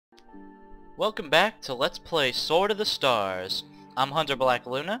Welcome back to Let's Play Sword of the Stars. I'm Hunter Black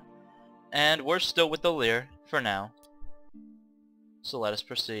Luna, and we're still with the Liir for now. So let us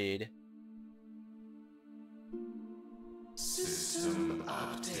proceed. System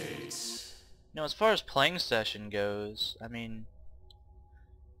update. As far as playing session goes, I mean,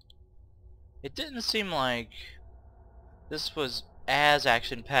 it didn't seem like this was as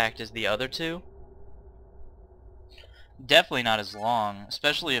action-packed as the other two. Definitely not as long,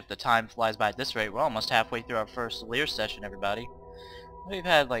 especially if the time flies by at this rate. We're almost halfway through our first Liir session, everybody. We've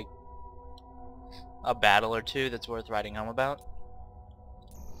had, like, a battle or two that's worth writing home about.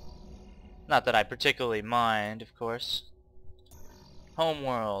 Not that I particularly mind, of course.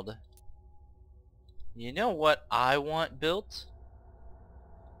 Homeworld. You know what I want built?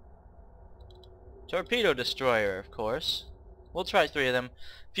 Torpedo destroyer, of course. We'll try 3 of them.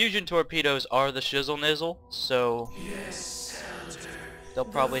 Fusion torpedoes are the shizzle nizzle, so Yes, Elder. they'll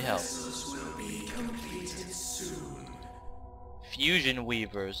probably help. Vessels will be completed soon. Fusion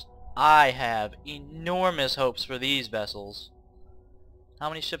weavers. I have enormous hopes for these vessels. How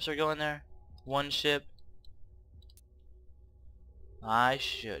many ships are going there? 1 ship. I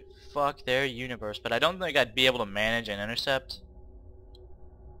should fuck their universe, but I don't think I'd be able to manage an intercept.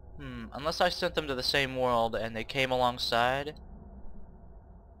 Unless I sent them to the same world and they came alongside.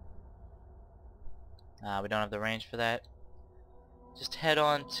 We don't have the range for that. Just head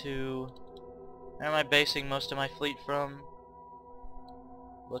on to... Where am I basing most of my fleet from?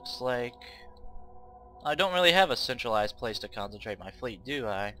 Looks like... I don't really have a centralized place to concentrate my fleet, do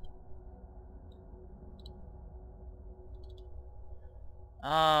I?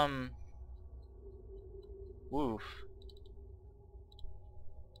 Woof.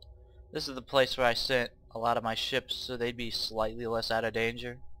 This is the place where I sent a lot of my ships so they'd be slightly less out of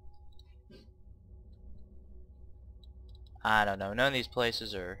danger. I don't know. None of these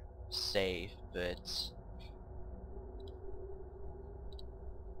places are safe, but...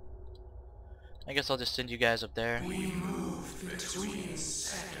 I guess I'll just send you guys up there. We move between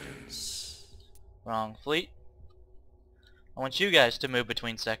seconds. Wrong fleet. I want you guys to move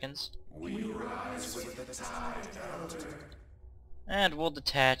between seconds. We rise with the tide, Elder. And we'll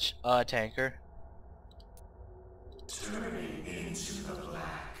detach a tanker. Turning into the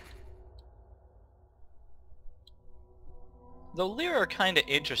black. The Liir are kinda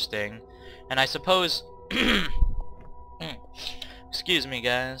interesting, and I suppose... Excuse me,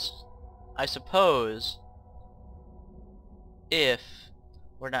 guys. I suppose if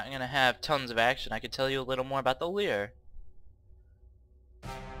we're not gonna have tons of action, I could tell you a little more about the Liir.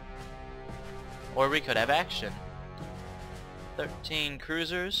 Or we could have action. 13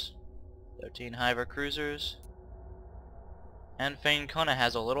 cruisers, 13 Hiver cruisers, and Fane Kona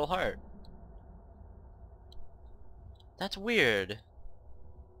has a little heart. That's weird.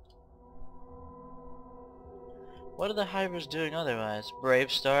 What are the Hivers doing otherwise?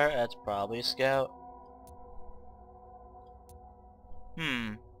 Brave Star, that's probably a scout.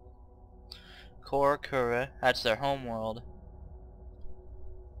 Korakura, that's their homeworld.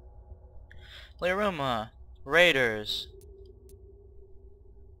 Liiruma, Raiders.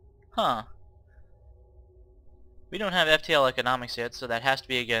 Huh. We don't have FTL economics yet, so that has to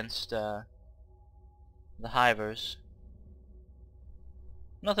be against the Hivers.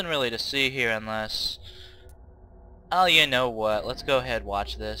 Nothing really to see here unless... Oh, you know what? Let's go ahead and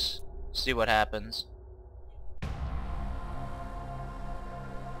watch this. See what happens.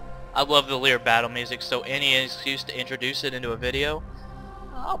 I love the Liir battle music, so any excuse to introduce it into a video,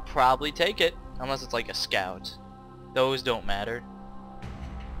 I'll probably take it. Unless it's like a scout. Those don't matter.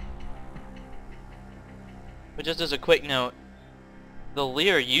 But just as a quick note, the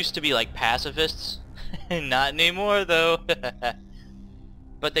Liir used to be like pacifists. Not anymore though.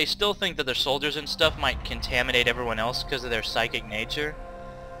 But they still think that their soldiers and stuff might contaminate everyone else because of their psychic nature.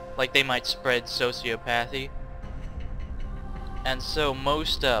 Like they might spread sociopathy. And so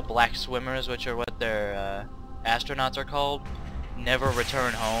most black swimmers, which are what their astronauts are called, never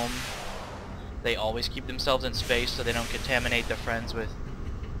return home. They always keep themselves in space so they don't contaminate their friends with,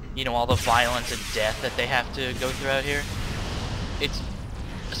 you know, all the violence and death that they have to go through out here. It's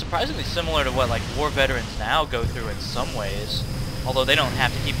surprisingly similar to what like war veterans now go through in some ways. Although they don't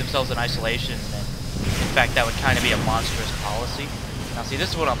have to keep themselves in isolation, and in fact that would kind of be a monstrous policy. Now see, this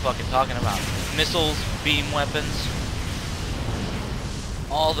is what I'm fucking talking about. Missiles, beam weapons,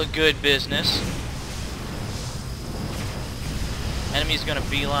 all the good business. Enemy's gonna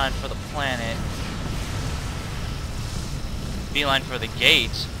beeline for the planet. Beeline for the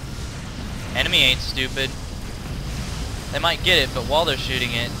gates. Enemy ain't stupid. They might get it, but while they're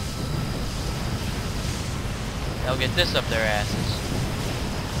shooting it, they'll get this up their asses.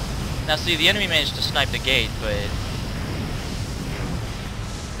 Now see, the enemy managed to snipe the gate, but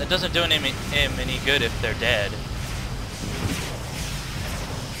that doesn't do him any good if they're dead.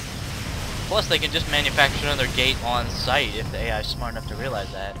 Plus, they can just manufacture another gate on site if the AI is smart enough to realize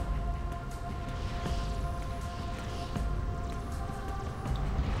that.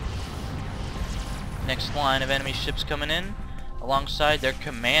 Next line of enemy ships coming in, alongside their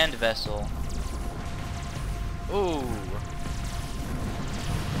command vessel. Ooh.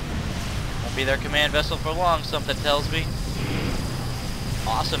 Won't be their command vessel for long, something tells me.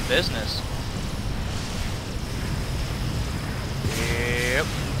 Awesome business. Yep.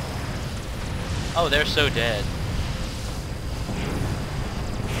 Oh, they're so dead.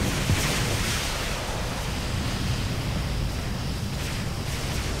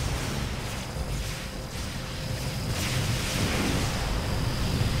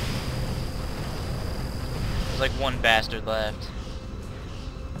 There's like one bastard left.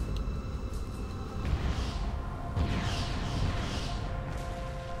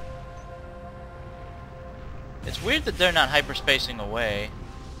 It's weird that they're not hyperspacing away.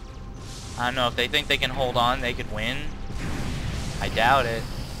 I don't know, if they think they can hold on, they could win. I doubt it.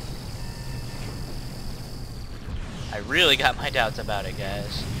 I really got my doubts about it,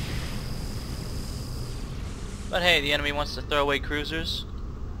 guys. But hey, the enemy wants to throw away cruisers.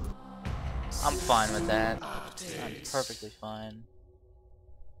 I'm fine with that. I'm perfectly fine.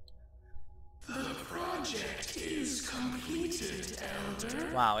 The project is completed,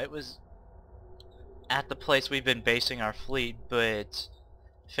 Elder. Wow, it was at the place we've been basing our fleet, but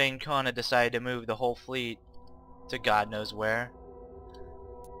Fane-Kona decided to move the whole fleet to God knows where.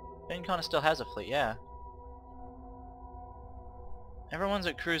 Fane-Kona still has a fleet, yeah. Everyone's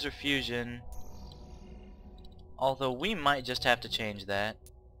at Cruiser Fusion, although we might just have to change that.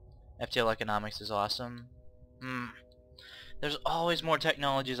 FTL economics is awesome. There's always more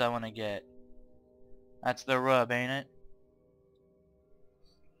technologies I want to get. That's the rub, ain't it?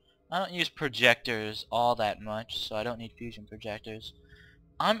 I don't use projectors all that much, so I don't need fusion projectors.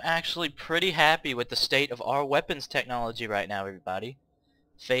 I'm actually pretty happy with the state of our weapons technology right now, everybody.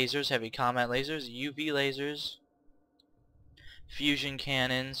 Phasers, heavy combat lasers, UV lasers, fusion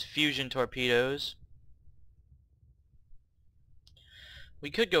cannons, fusion torpedoes. We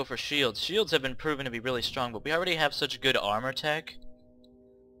could go for shields. Shields have been proven to be really strong, but we already have such good armor tech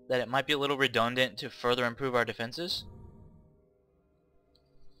that it might be a little redundant to further improve our defenses.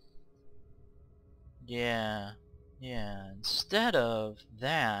 Yeah, instead of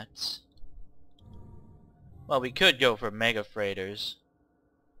that, well, we could go for mega freighters,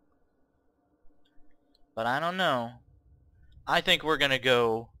 but I don't know. I think we're gonna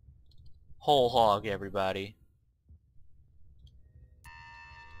go whole hog, everybody.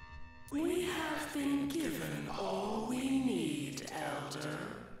 We have been given all we need, Elder.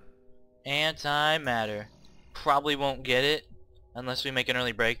 Antimatter. Probably won't get it unless we make an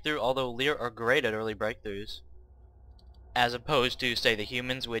early breakthrough, although Liir are great at early breakthroughs. As opposed to, say, the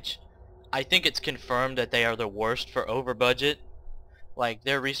humans, which I think it's confirmed that they are the worst for over budget. Like,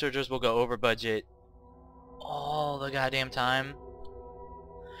 their researchers will go over budget all the goddamn time.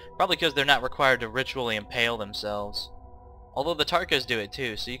 Probably because they're not required to ritually impale themselves. Although the Tarkas do it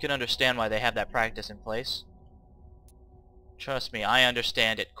too, so you can understand why they have that practice in place. Trust me, I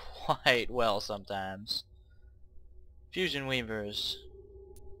understand it quite well sometimes. Fusion Weavers.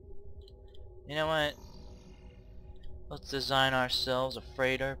 You know what? Let's design ourselves a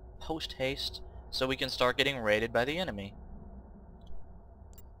freighter post-haste so we can start getting raided by the enemy.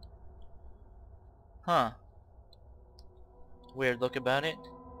 Huh. Weird look about it.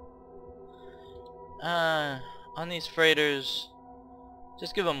 On these freighters,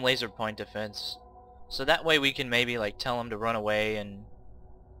 just give them laser point defense. So that way we can maybe like tell them to run away, and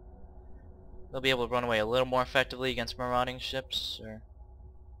they'll be able to run away a little more effectively against marauding ships. Or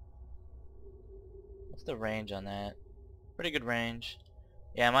what's the range on that? Pretty good range.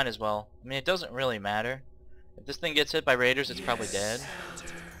 Yeah, might as well. I mean, it doesn't really matter. If this thing gets hit by raiders, it's probably dead.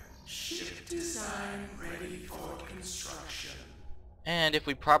 Elder. Ship design ready for construction. And if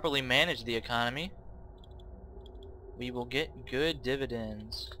we properly manage the economy, we will get good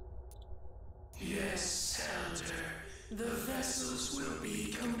dividends. Yes, Elder. The vessels will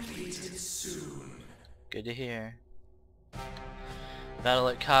be completed soon. Good to hear. Battle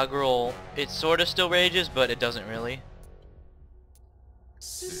at Cogrel, it sorta still rages, but it doesn't really.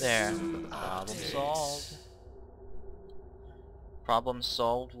 There. System Problem update. solved. Problem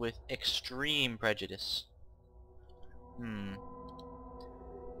solved with extreme prejudice.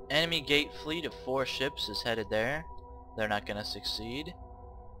 Enemy gate fleet of 4 ships is headed there. They're not gonna succeed.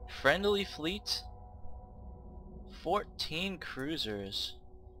 Friendly fleet, 14 cruisers.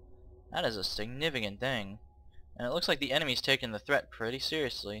 That is a significant thing. And it looks like the enemy's taking the threat pretty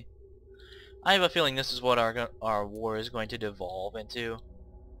seriously. I have a feeling this is what our war is going to devolve into.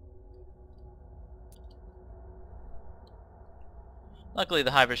 Luckily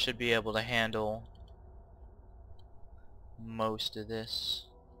the Hivers should be able to handle most of this.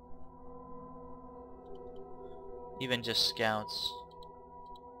 Even just scouts.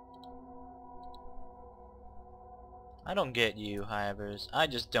 I don't get you, Hivers. I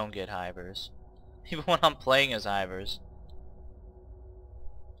just don't get Hivers. Even when I'm playing as Hivers.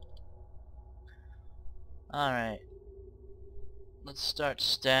 Alright. Let's start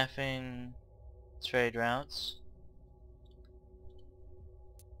staffing trade routes.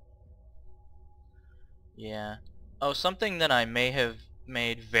 Yeah. Oh, something that I may have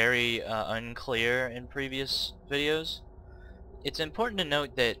made very unclear in previous videos. It's important to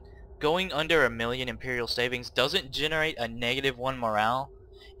note that going under 1,000,000 Imperial savings doesn't generate a -1 morale.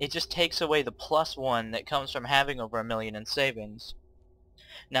 It just takes away the +1 that comes from having over 1,000,000 in savings.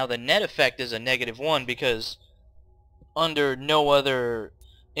 Now the net effect is a -1 because under no other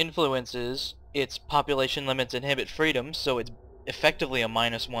influences its population limits inhibit freedom, so it's effectively a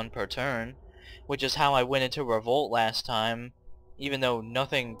 -1 per turn, which is how I went into revolt last time, even though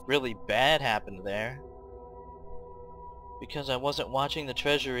nothing really bad happened there. Because I wasn't watching the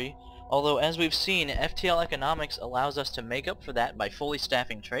treasury, although as we've seen, FTL economics allows us to make up for that by fully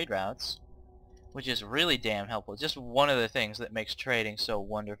staffing trade routes, which is really damn helpful. Just one of the things that makes trading so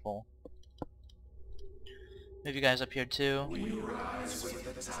wonderful. Move you guys up here too. We rise with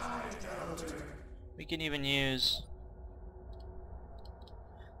the tide, Elder. We can even use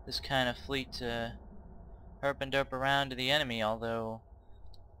this kind of fleet to herp and derp around to the enemy, although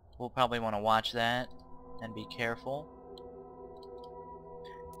we'll probably want to watch that and be careful.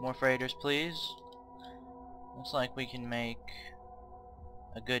 More freighters, please. Looks like we can make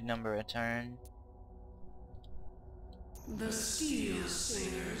a good number a turn. The steel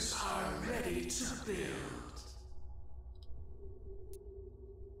singers are ready to build.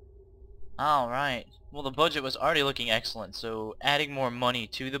 Alright. Well, the budget was already looking excellent, so adding more money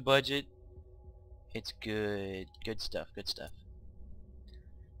to the budget, it's good. Good stuff, good stuff.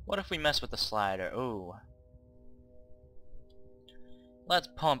 What if we mess with the slider? Ooh. Let's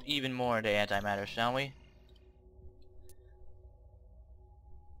pump even more into antimatter, shall we?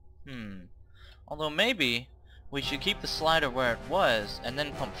 Although maybe we should keep the slider where it was and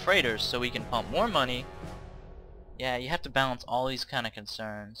then pump freighters so we can pump more money. Yeah, you have to balance all these kind of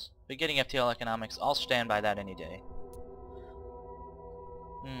concerns. But getting FTL economics, I'll stand by that any day.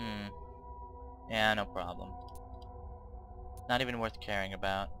 Yeah, no problem. Not even worth caring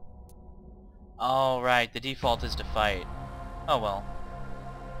about. Alright, the default is to fight. Oh well.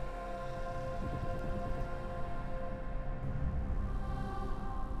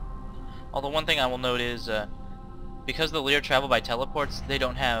 Although one thing I will note is, because the Liir travel by teleports, they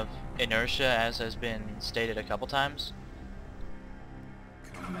don't have inertia, as has been stated a couple times.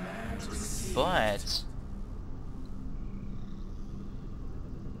 But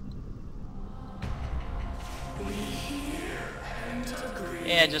We hear and agree.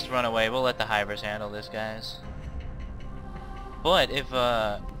 yeah, just run away. We'll let the Hivers handle this, guys. But if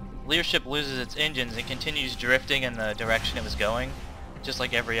Liir ship loses its engines and continues drifting in the direction it was going, just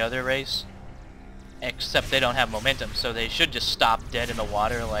like every other race, except they don't have momentum, so they should just stop dead in the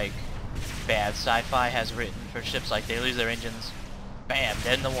water like bad sci-fi has written for ships. Like they lose their engines, bam,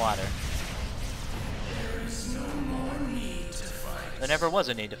 dead in the water. There is no more need to fight. There never was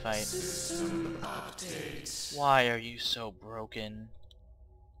a need to fight. System updates. Why are you so broken?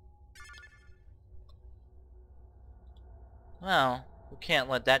 Well, we can't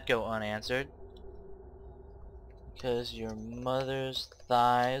let that go unanswered. Because your mother's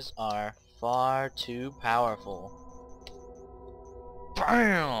thighs are far too powerful.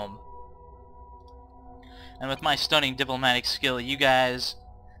 BAM! And with my stunning diplomatic skill, you guys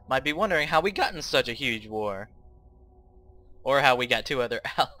might be wondering how we got in such a huge war. Or how we got 2 other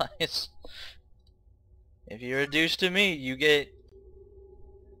allies. If you're reduced to me, you get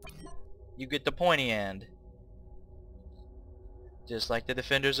the pointy end. Just like the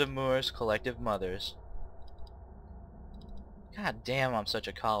defenders of Moor's collective mothers. God damn, I'm such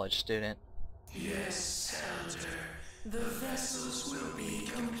a college student. Yes, Elder. The vessels will be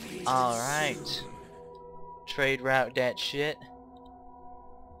completed. Alright. soon. Trade route that shit.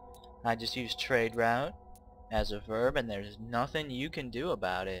 I just used trade route as a verb and there's nothing you can do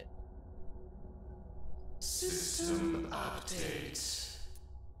about it. System updates.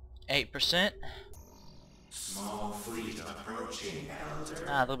 8%? Small fleet approaching, Elder.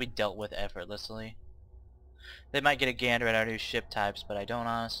 Ah, they'll be dealt with effortlessly. They might get a gander at our new ship types, but I don't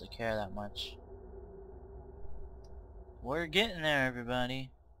honestly care that much. We're getting there,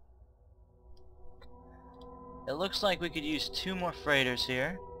 everybody. It looks like we could use 2 more freighters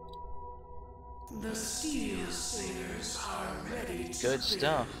here. The steel sailors are ready to Good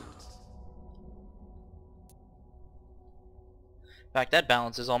stuff. build. In fact, that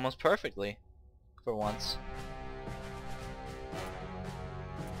balances almost perfectly. For once.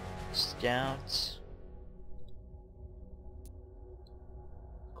 Scouts.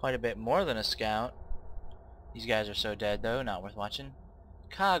 Quite a bit more than a scout. These guys are so dead though, not worth watching.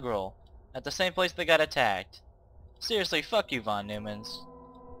 Coggerel. At the same place they got attacked. Seriously, fuck you, Von Neumans.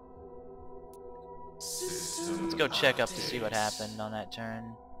 Let's go check up to see what happened on that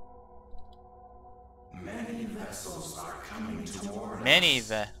turn. Many vessels are coming toward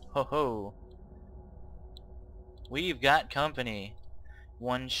us. Ho ho. We've got company.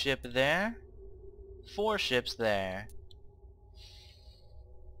 1 ship there. 4 ships there.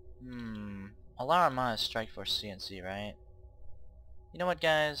 Alarma is Strike Force CNC, right? You know what,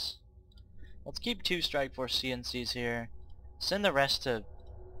 guys? Let's keep 2 Strike Force CNCs here. Send the rest to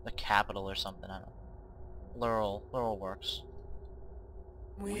the capital or something. I don't know. Laurel works.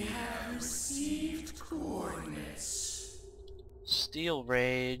 We have received coordinates. Steel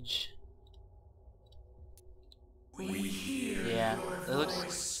Rage. We hear Yeah, your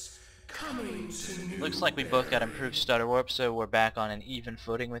voice coming to New looks like we both got improved stutter warp, so we're back on an even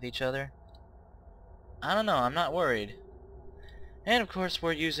footing with each other. I don't know, I'm not worried. And of course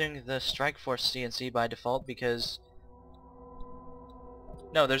we're using the Strike Force CNC by default because...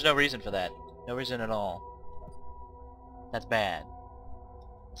 No, there's no reason for that. No reason at all. That's bad.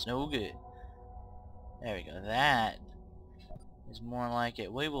 It's no good. There we go. That is more like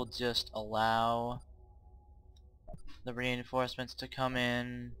it. We will just allow the reinforcements to come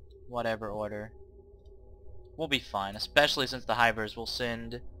in whatever order. We'll be fine, especially since the Hivers will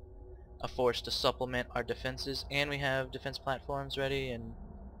send a force to supplement our defenses, and we have defense platforms ready, and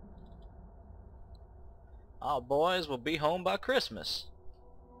our boys will be home by Christmas.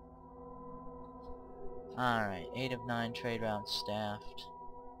 Alright, 8 of 9 trade routes staffed.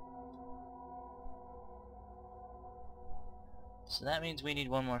 So that means we need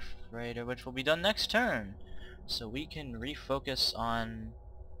 1 more freighter, which will be done next turn. So we can refocus on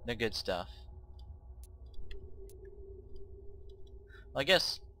the good stuff. Well, I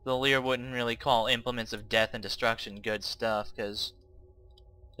guess the Liir wouldn't really call implements of death and destruction good stuff, because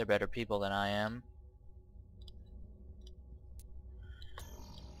they're better people than I am.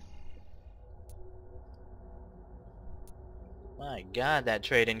 My god, that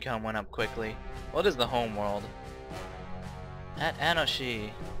trade income went up quickly. What is the home world? At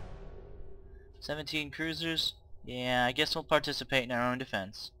Anoshi. 17 cruisers? Yeah, I guess we'll participate in our own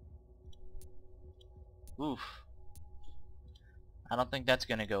defense. Oof. I don't think that's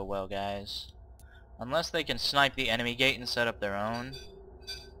gonna go well, guys. Unless they can snipe the enemy gate and set up their own.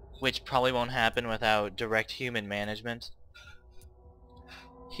 Which probably won't happen without direct human management.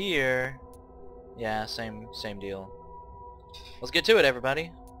 Here... yeah, same deal. Let's get to it,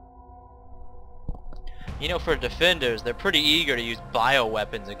 everybody. You know, for defenders, they're pretty eager to use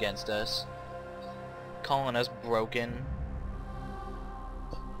bioweapons against us. Calling us broken.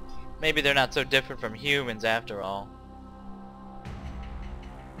 Maybe they're not so different from humans after all.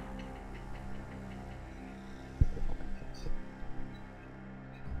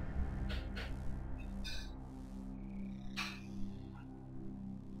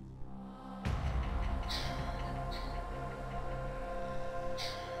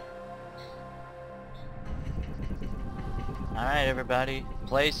 Alright, everybody.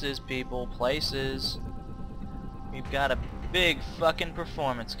 Places, people. Places. We've got a big fucking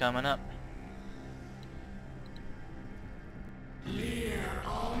performance coming up. Liir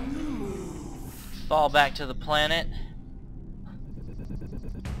on the move. Fall back to the planet.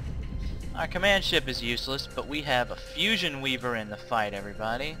 Our command ship is useless, but we have a fusion weaver in the fight,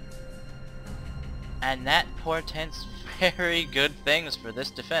 everybody. And that portends very good things for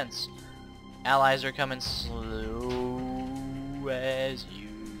this defense. Allies are coming slow as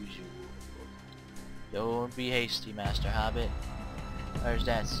usual. Don't be hasty, Master Hobbit. Where's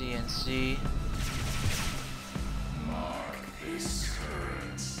that CNC? Mark this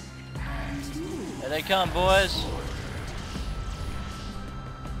current and move. There they come, boys.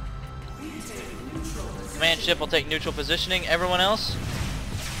 Command ship will take neutral positioning. Everyone else,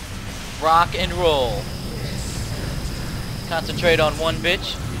 rock and roll. Concentrate on one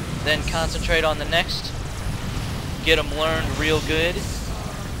bitch, then concentrate on the next. Get them learned real good.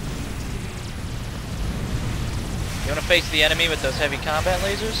 You want to face the enemy with those heavy combat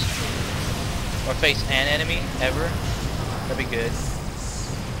lasers? Or face an enemy, ever. That'd be good.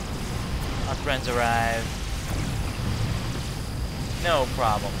 Our friends arrive. No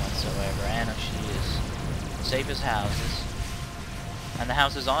problem whatsoever. I know she is safe as houses. And the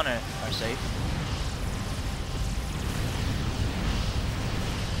houses on it are safe.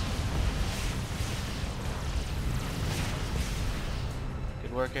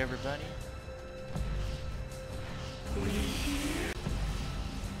 Good work, everybody.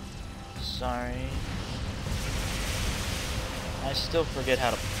 Sorry. I still forget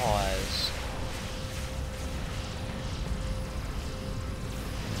how to pause.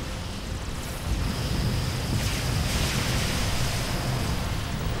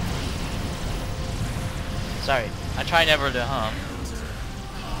 Sorry, I try never to hum.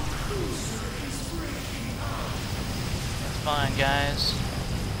 That's fine, guys.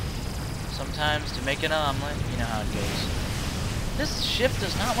 Sometimes to make an omelet, you know how it goes. This ship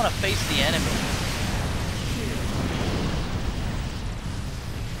does not want to face the enemy.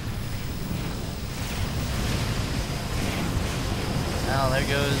 Oh, there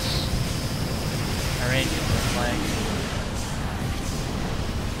goes our engine, looks like.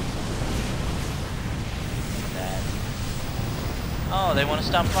 Oh, they want to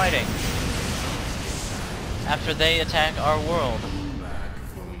stop fighting. After they attack our world. Back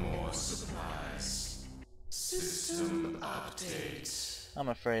for more supplies. System update. I'm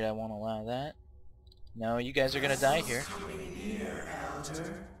afraid I won't allow that. No, you guys are gonna die here. Coming near,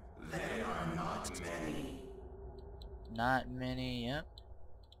 Elder. They are not many. Not many, yep.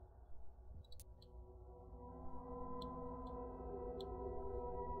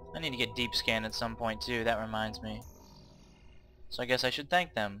 I need to get deep scan at some point too, that reminds me. So I guess I should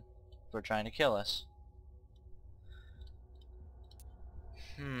thank them for trying to kill us.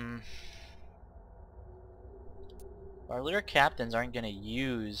 Our Liir captains aren't gonna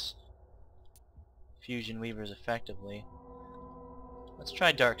use fusion weavers effectively. Let's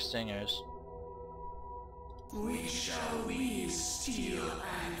try dark stingers. We shall weave steel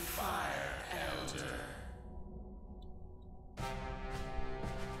and fire, Elder.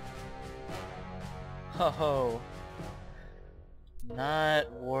 Ho ho.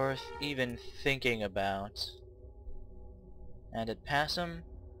 Not worth even thinking about. And at Passum,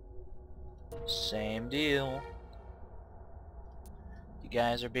 same deal. You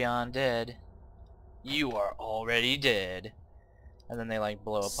guys are beyond dead. You are already dead. And then they like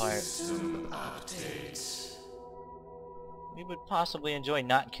blow apart. System update. We would possibly enjoy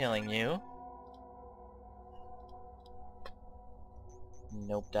not killing you.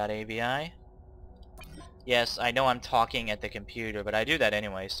 Nope.avi. Yes, I know I'm talking at the computer, but I do that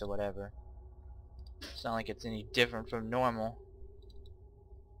anyway, so whatever. It's not like it's any different from normal.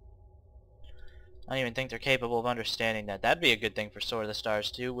 I don't even think they're capable of understanding that. That'd be a good thing for Sword of the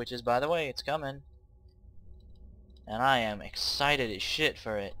Stars too, which is, by the way, it's coming. And I am excited as shit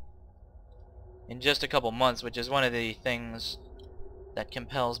for it. In just a couple months, which is one of the things that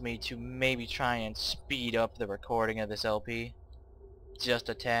compels me to maybe try and speed up the recording of this LP. Just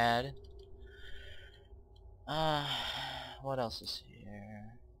a tad. What else is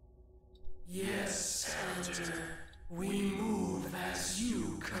here? Yes, Elder. We move as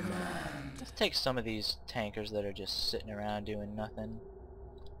you command. Let's take some of these tankers that are just sitting around doing nothing.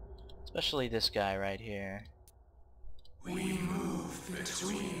 Especially this guy right here. We move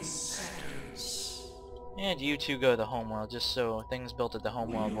between seconds. And you two go to the homeworld, just so things built at the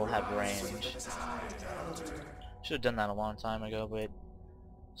homeworld will have range. Should have done that a long time ago, but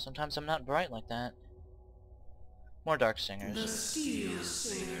sometimes I'm not bright like that. More Dark The Singers. steel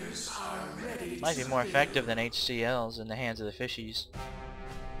singers are ready. Might be more effective than HCLs in the hands of the fishies.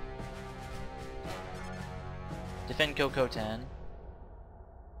 Defend Kokotan.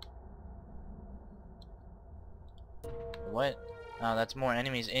 What? Oh, that's more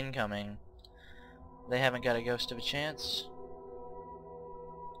enemies incoming. They haven't got a ghost of a chance.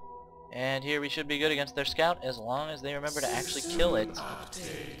 And here we should be good against their scout as long as they remember to actually kill it.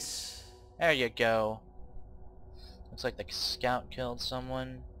 Update. There you go. Looks like the scout killed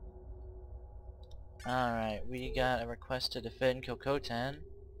someone. Alright, we got a request to defend Kokotan.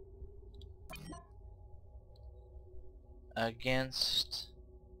 Against...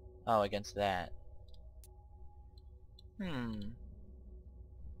 oh, against that.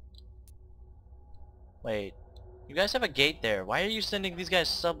 Wait. You guys have a gate there. Why are you sending these guys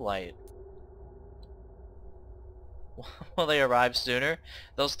sublight? Will they arrive sooner?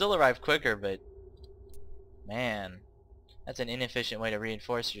 They'll still arrive quicker, but... man. That's an inefficient way to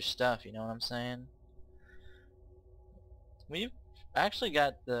reinforce your stuff, you know what I'm saying? We've actually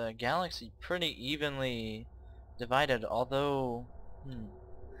got the galaxy pretty evenly divided, although...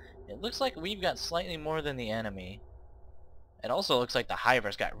 It looks like we've got slightly more than the enemy. It also looks like the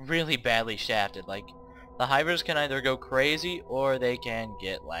Hivers got really badly shafted. Like, the Hivers can either go crazy or they can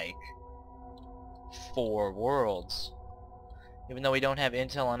get, like, 4 worlds. Even though we don't have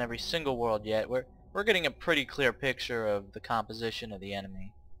intel on every single world yet, we're getting a pretty clear picture of the composition of the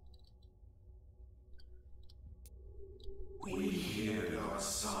enemy. We hear your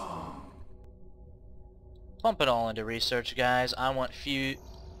song. Pump it all into research, guys. I want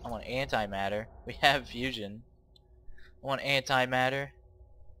antimatter. We have fusion. I want antimatter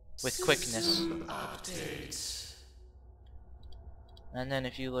with quickness. System updates. And then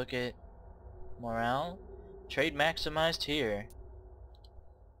if you look at morale, trade maximized here.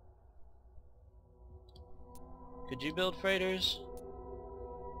 Could you build freighters?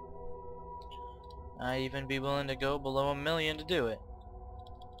 I'd even be willing to go below 1 million to do it.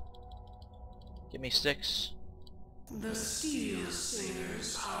 Give me 6. The steel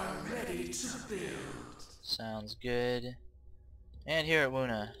singers are ready to build. Sounds good. And here at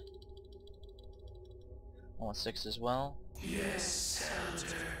Wuna. I want 6 as well. Yes,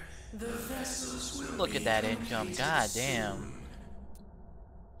 Elder. The vessels will Look be at that income. completed God damn. soon.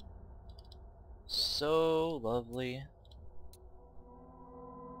 So lovely.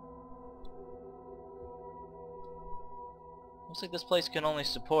 Looks like this place can only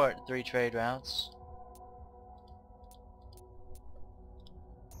support 3 trade routes.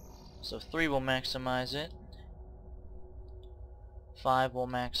 So 3 will maximize it. 5 will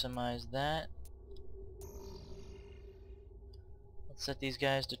maximize that. Let's set these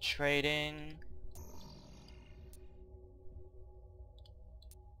guys to trading.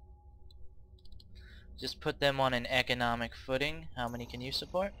 Just put them on an economic footing. How many can you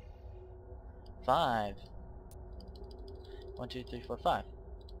support? 5. 1, 2, 3, 4, 5.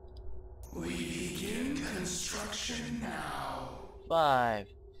 We begin construction now. 5.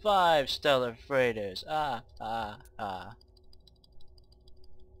 5 stellar freighters. Ah, ah, ah.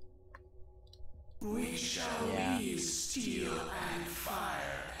 We shall Yeah. leave steel and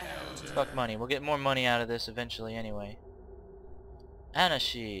fire, Elder. Fuck money. We'll get more money out of this eventually anyway.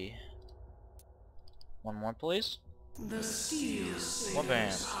 Anashi. 1 more, please. The steel Well,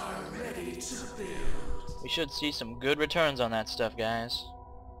 bam. singers are ready to build. We should see some good returns on that stuff, guys.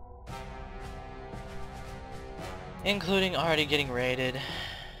 Including already getting raided.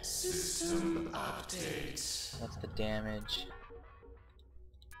 System updates. That's the damage.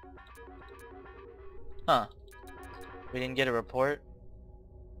 Huh. We didn't get a report.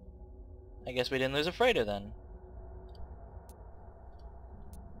 I guess we didn't lose a freighter then.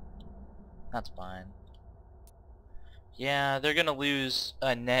 That's fine. Yeah, they're gonna lose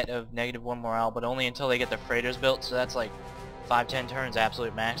a net of -1 morale, but only until they get their freighters built, so that's like 5-10 turns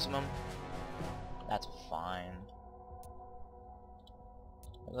absolute maximum. That's fine.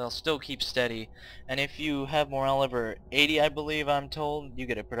 They'll still keep steady, and if you have morale over 80, I believe I'm told, you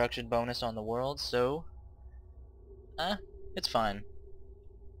get a production bonus on the world, so it's fine.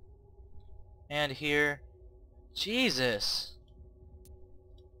 And here, Jesus!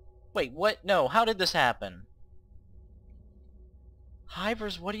 Wait, what? No, how did this happen?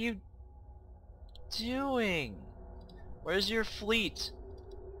 Hivers, what are you doing? Where's your fleet?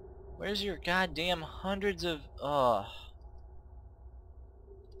 Where's your goddamn hundreds of...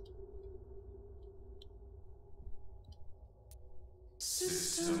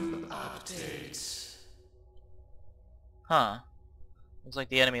 System updates. Huh. Looks like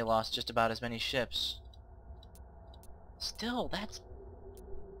the enemy lost just about as many ships. Still, that's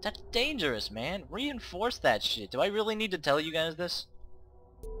dangerous, man. Reinforce that shit. Do I really need to tell you guys this?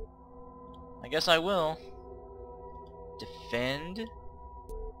 I guess I will. Defend.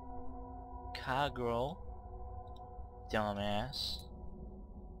 Kagro. Dumbass.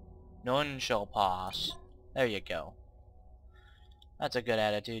 None shall pass. There you go. That's a good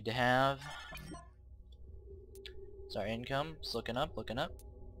attitude to have. It's our income. It's looking up, looking up.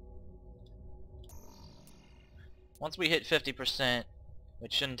 Once we hit 50%,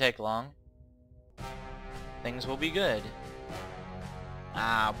 which shouldn't take long, things will be good.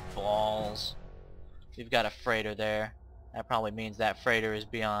 Ah, balls. We've got a freighter there. That probably means that freighter is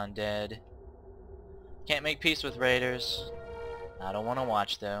beyond dead. Can't make peace with raiders. I don't want to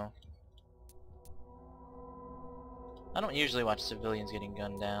watch though. I don't usually watch civilians getting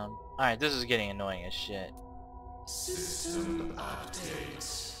gunned down. Alright, this is getting annoying as shit. System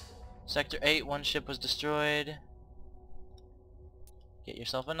updates. Sector 8, 1 ship was destroyed. Get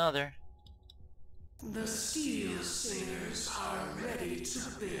yourself another. The steel singers are ready to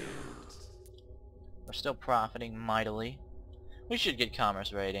build. We're still profiting mightily. We should get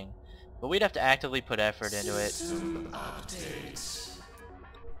commerce rating, but we'd have to actively put effort into it. System updates.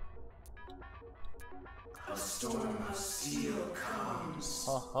 A storm of steel comes.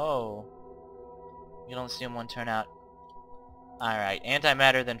 Ho ho. You don't see one turn out. Alright,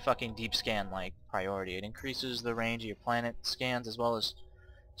 antimatter then fucking deep scan like priority. It increases the range of your planet scans as well as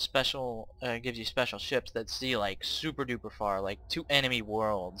special, gives you special ships that see like super duper far, like 2 enemy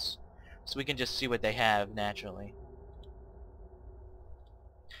worlds. So we can just see what they have naturally.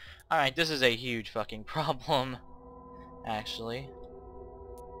 Alright, this is a huge fucking problem, actually.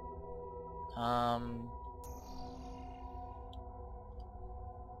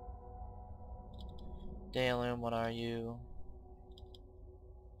 Dayloom, what are you?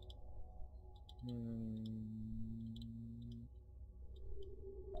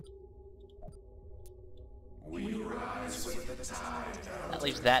 We rise with the tide, Elder. That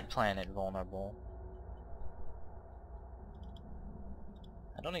leaves that planet vulnerable.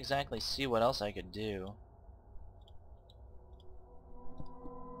 I don't exactly see what else I could do.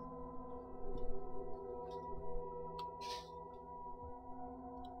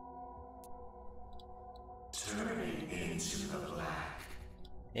 Turning into the black.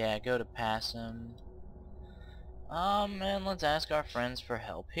 Yeah, go to pass him. And let's ask our friends for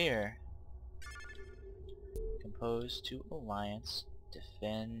help here. Compose to alliance.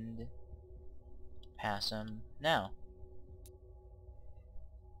 Defend. Pass him. Now.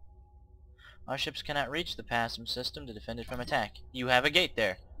 Our ships cannot reach the pass him system to defend it from attack. You have a gate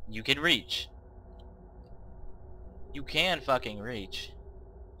there. You can reach. You can fucking reach.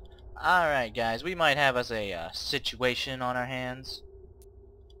 Alright guys, we might have us a situation on our hands.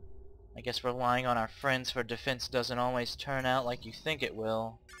 I guess relying on our friends for defense doesn't always turn out like you think it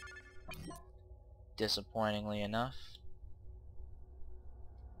will. Disappointingly enough.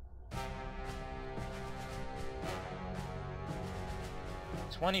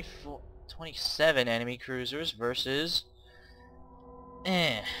 27 enemy cruisers versus...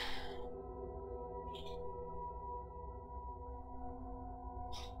 I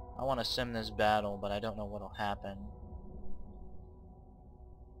want to sim this battle, but I don't know what'll happen.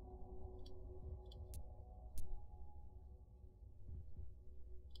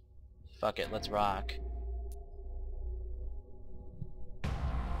 Fuck it, let's rock.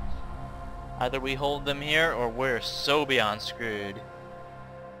 Either we hold them here, or we're so beyond screwed.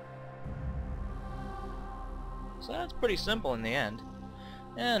 So that's pretty simple in the end.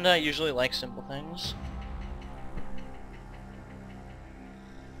 And I usually like simple things.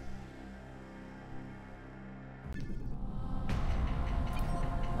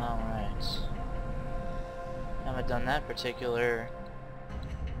 Alright. Haven't done that particular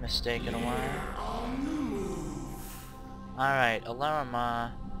mistake in a while. Alright,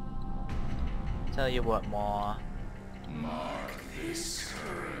 Alarma. Tell you what, Ma. Mark this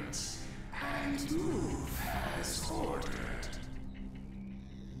current and move as ordered.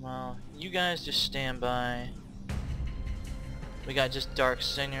 Well, you guys just stand by. We got just Dark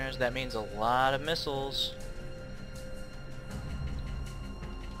Singers. That means a lot of missiles.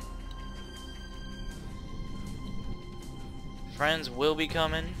 Friends will be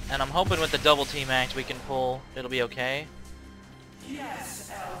coming, and I'm hoping with the double team act we can pull. It'll be okay.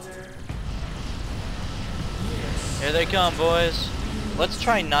 Yes, Elder. Here they come, boys. Let's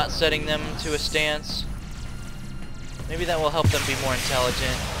try not setting them to a stance. Maybe that will help them be more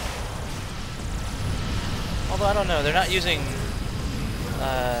intelligent. Although I don't know, they're not using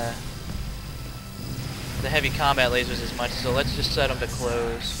the heavy combat lasers as much, so let's just set them to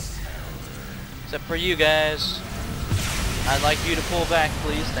close. Except for you guys. I'd like you to pull back,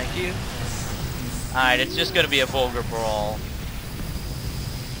 please. Thank you. Alright, it's just gonna be a vulgar brawl.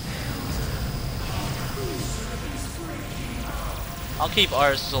 I'll keep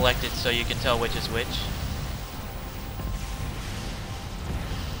ours selected so you can tell which is which.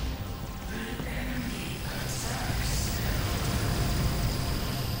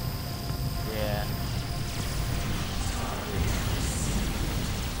 Yeah.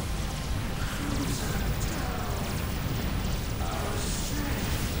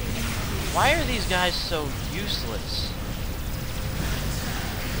 Why are these guys so useless?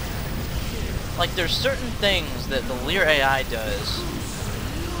 Like, there's certain things that the Liir AI does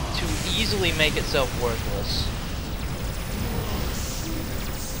to easily make itself worthless.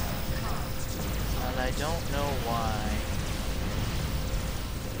 And I don't know why.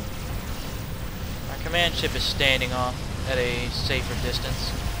 Our command ship is standing off at a safer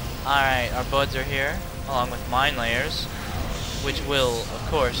distance. Alright, our buds are here, along with mine layers, which will, of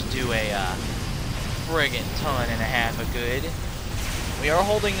course, do a friggin' ton and a half of good. We are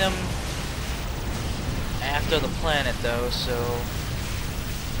holding them after the planet though, so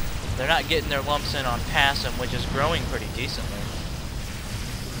they're not getting their lumps in on Passum, which is growing pretty decently.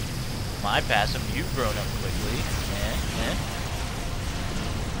 my passive. You've grown up quickly.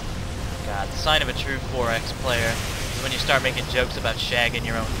 God, the sign of a true 4X player is when you start making jokes about shagging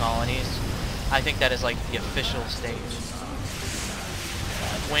your own colonies. I think that is like the official stage.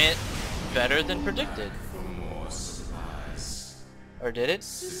 That went better than predicted. Or did it?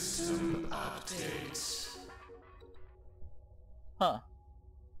 System update. Huh.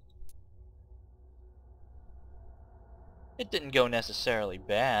 It didn't go necessarily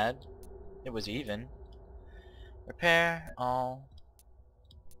bad. It was even. Repair all.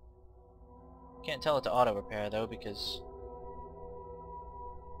 Can't tell it to auto repair though because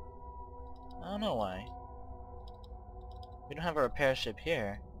I don't know why. We don't have a repair ship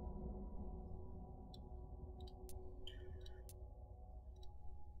here.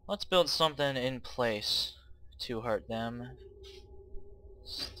 Let's build something in place to hurt them.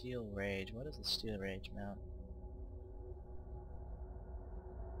 Steel Rage. What is the Steel Rage mount?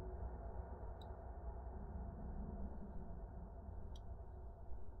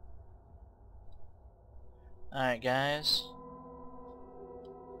 Alright guys.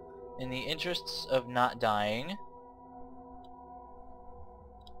 In the interests of not dying,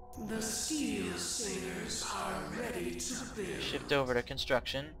 The steel singers are ready to build. shift over to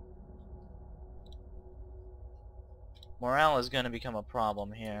construction. Morale is going to become a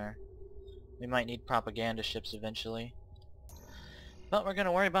problem here. We might need propaganda ships eventually. But we're going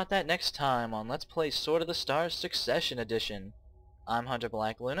to worry about that next time on Let's Play Sword of the Stars Succession Edition. I'm Hunter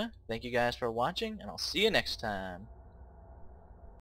Black Luna. Thank you guys for watching, and I'll see you next time.